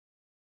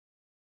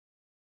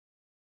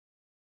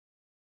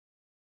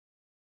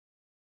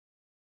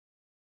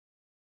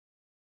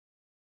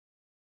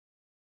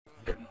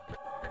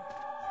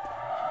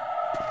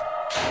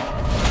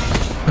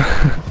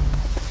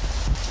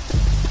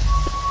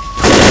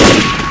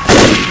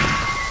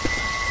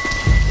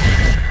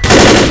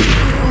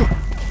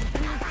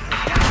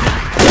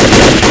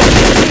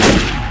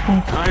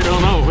I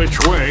don't know which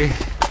way.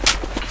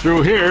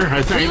 Through here,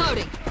 I think.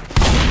 Reloading.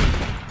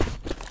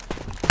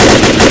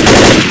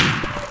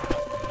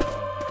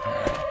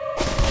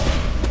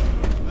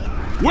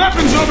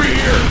 Weapons over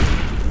here!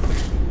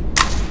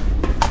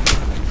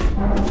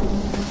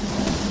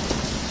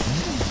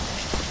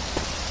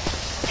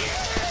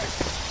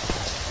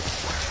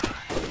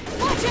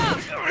 Watch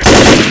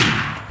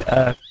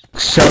out! Ik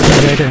zou het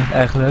niet weten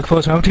eigenlijk.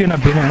 Volgens mij moet hier naar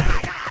binnen.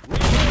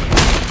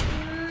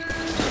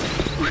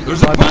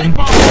 There's a pipe bomb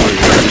over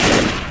here!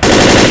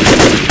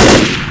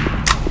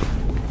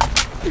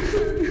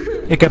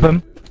 Ik heb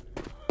hem.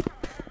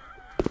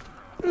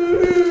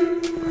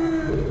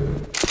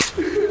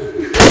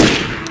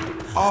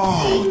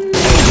 Oh.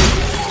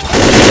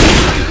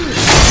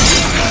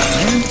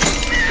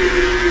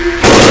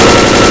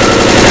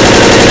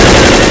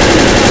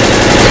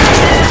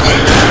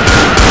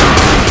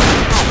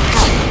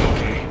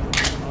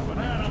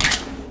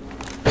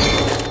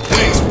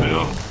 Thanks,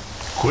 Bill.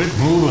 Quit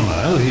moving,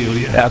 I'll heal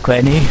you. Ja, ik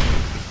weet niet.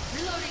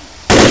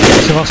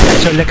 Ze was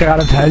echt zo lekker aan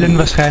het huilen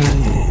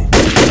waarschijnlijk.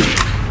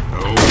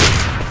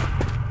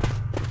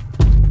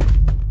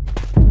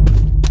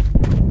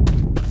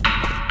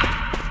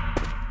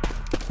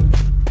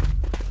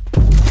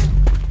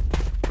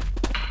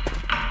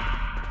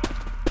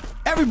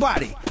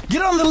 Everybody,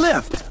 get on the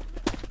lift!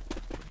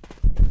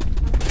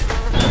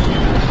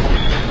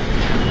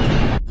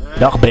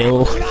 Dag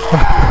Bill.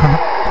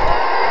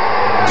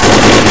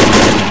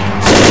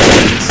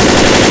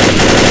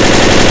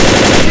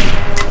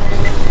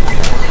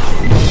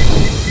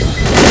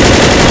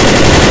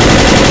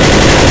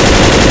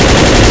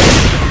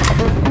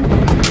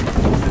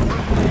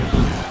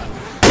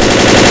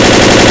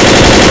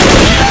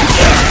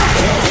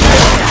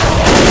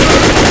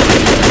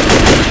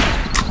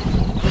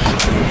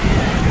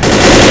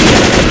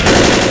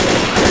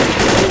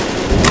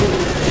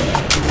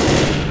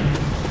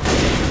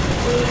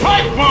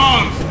 Pipe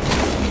bombs!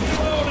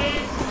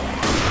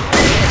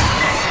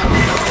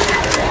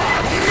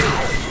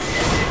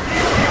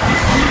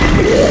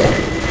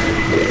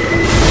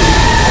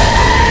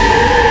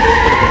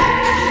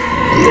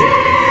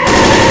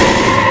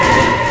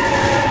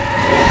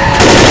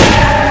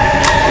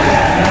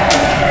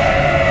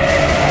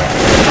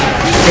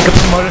 Ik heb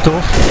een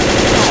molotov.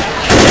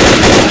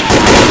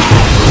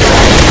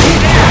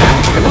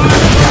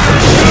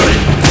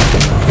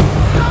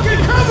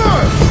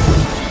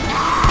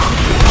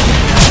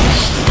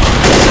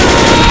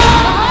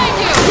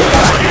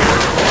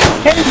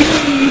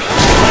 Heavy!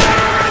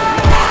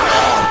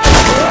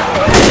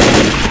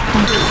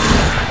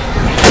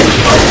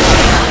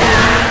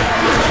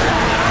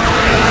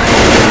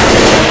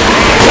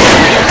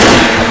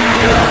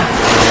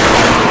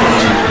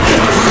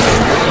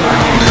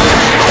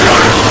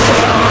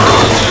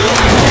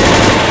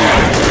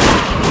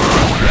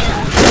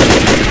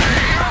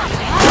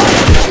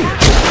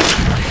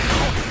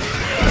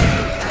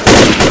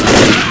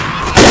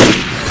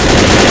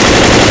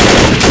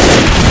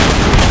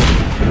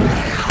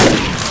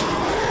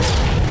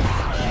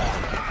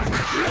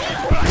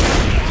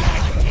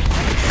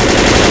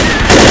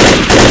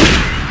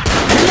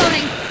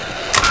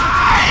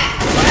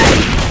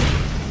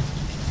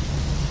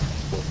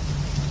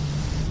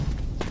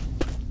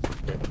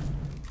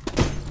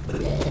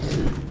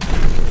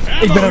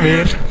 Ik ben er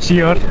weer, zie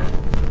je hoor. A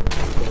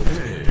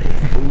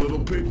little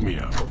pick me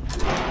up.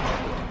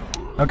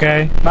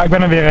 Oké, maar ik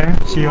ben er weer hè,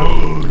 zie je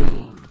hoor.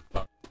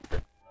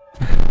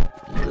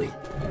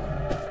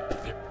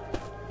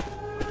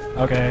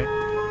 Oké.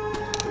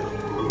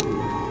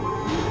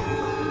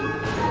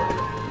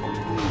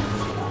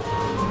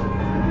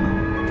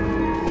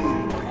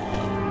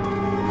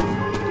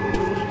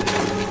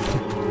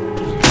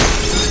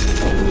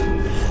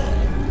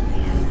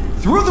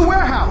 Through the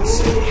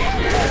warehouse!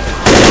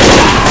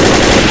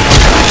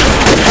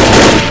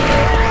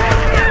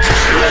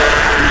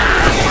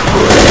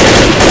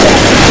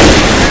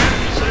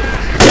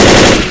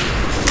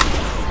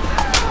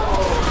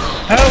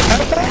 Help!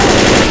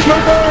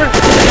 Smoker!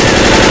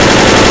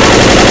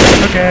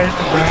 Oké.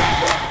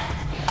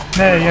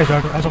 Nee, hij is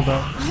al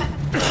dood.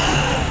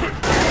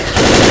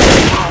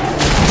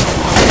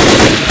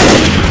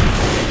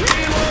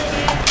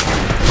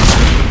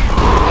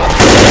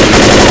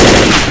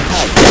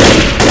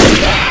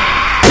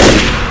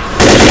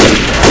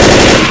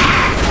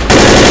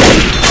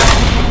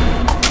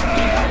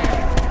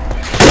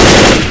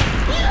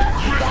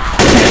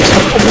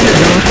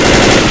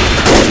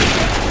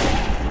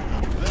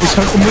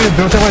 Zo onmoeilijk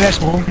dood, helemaal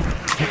rechtsprong.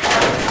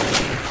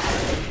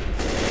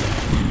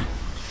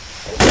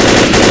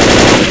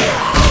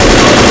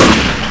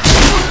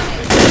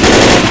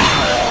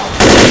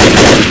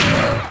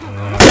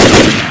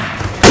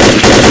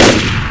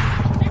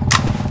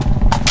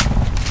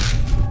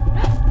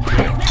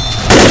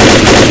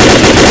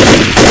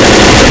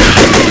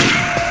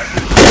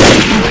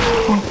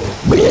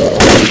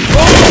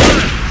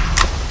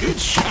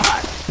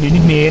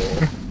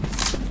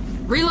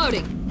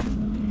 Reloading.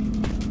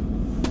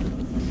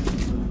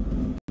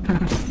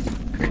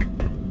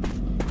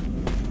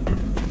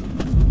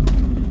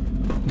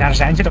 Daar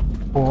zijn ze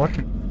voor.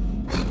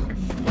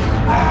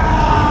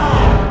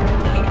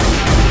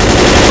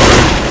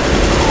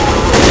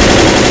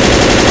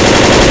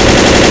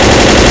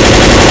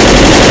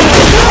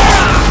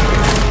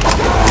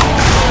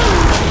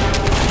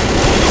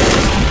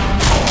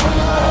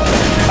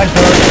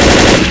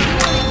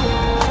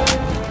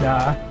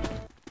 Ja.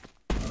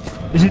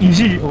 Is het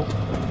easy? Oh.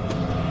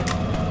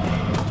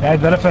 Ja, je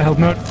hebt wel even help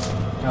nodig.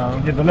 Nou,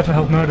 je hebt wel even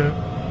help nodig.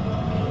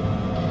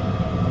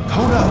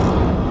 Hold up.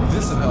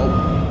 This'll help.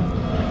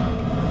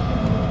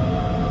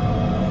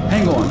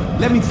 Hang on.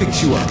 Let me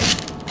fix you up.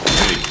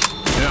 Hey,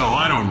 hell,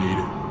 I don't need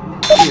it.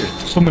 Here.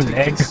 Zonder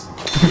leg.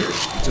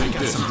 Take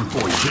this. Something for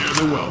you. Share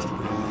the wealth.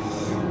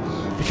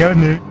 Ik heb het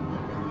nu.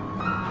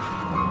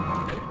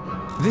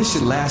 This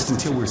should last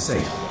until we're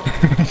safe.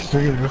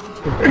 Sorry,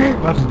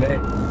 wat is nee?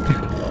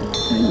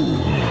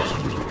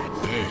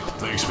 Hey,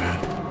 thanks, man.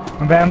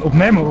 Maar ben je aan het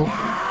opnemen hoor.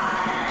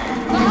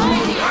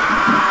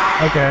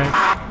 Oké.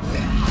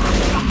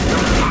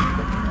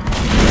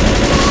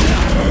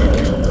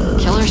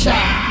 Killer shot.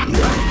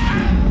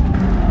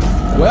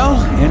 Well,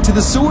 into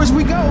the sewers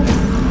we go.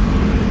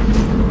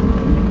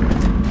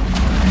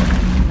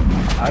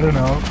 I don't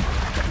know.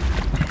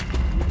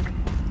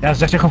 Ja,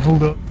 zeg je gevoel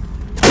door.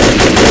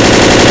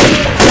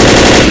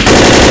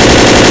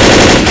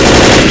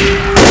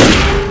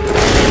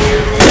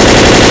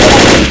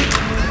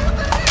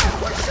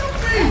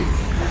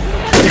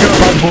 Ik heb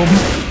een bom.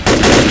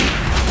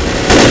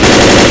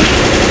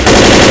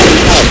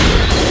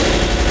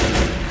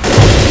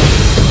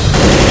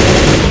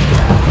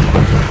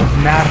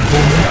 Naar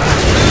bom.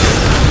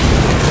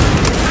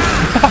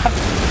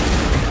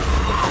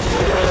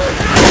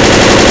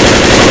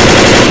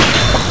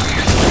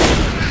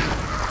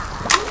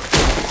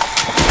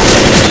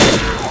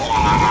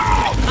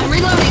 I'm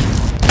reloading.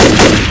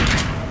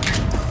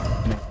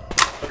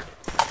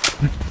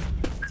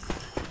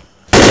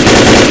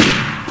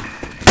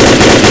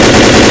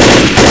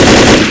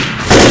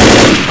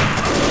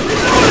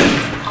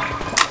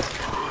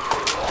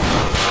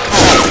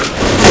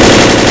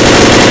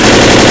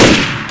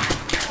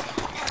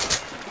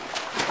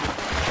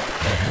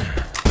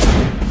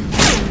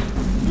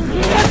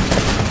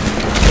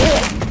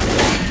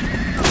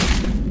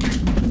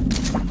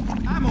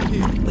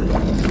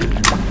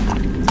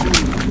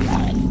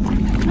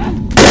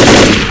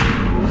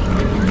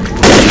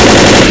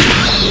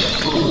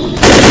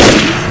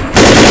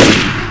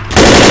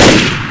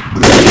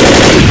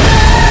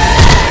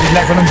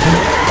 Lijkt wel een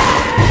bunker.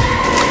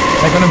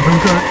 Lijkt wel een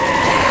bunker.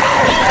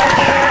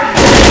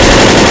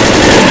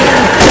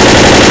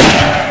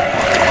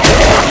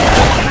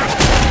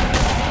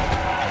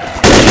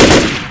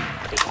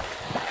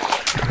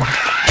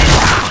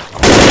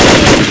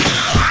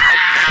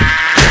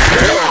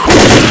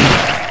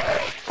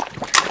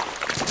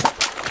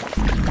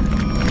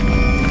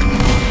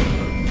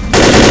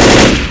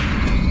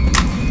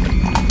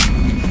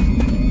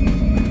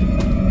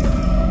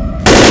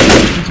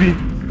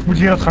 Moet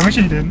je hier dat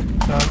gangetje niet in?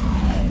 Ja.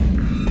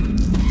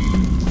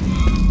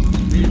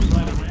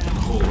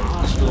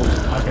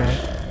 Oké.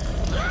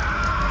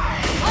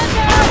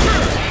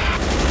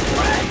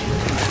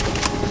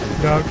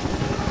 Dank.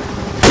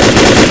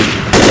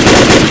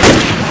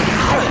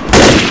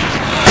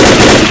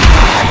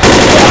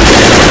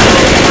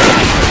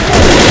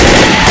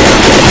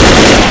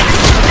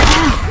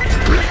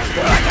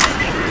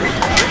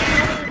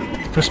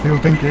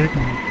 Verspeeld denk ik.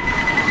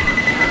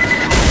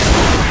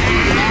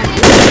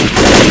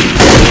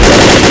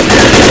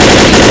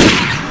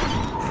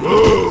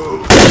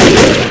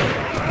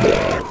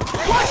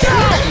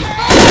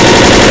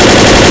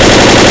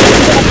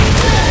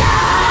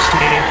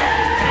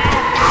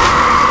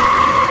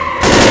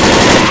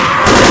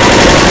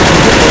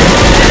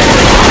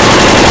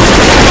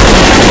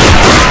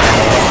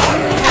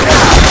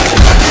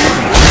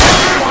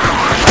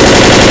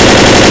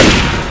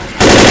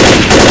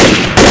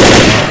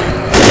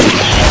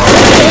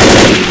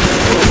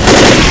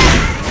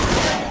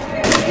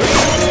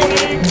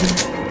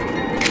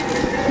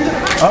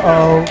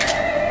 Uh-oh.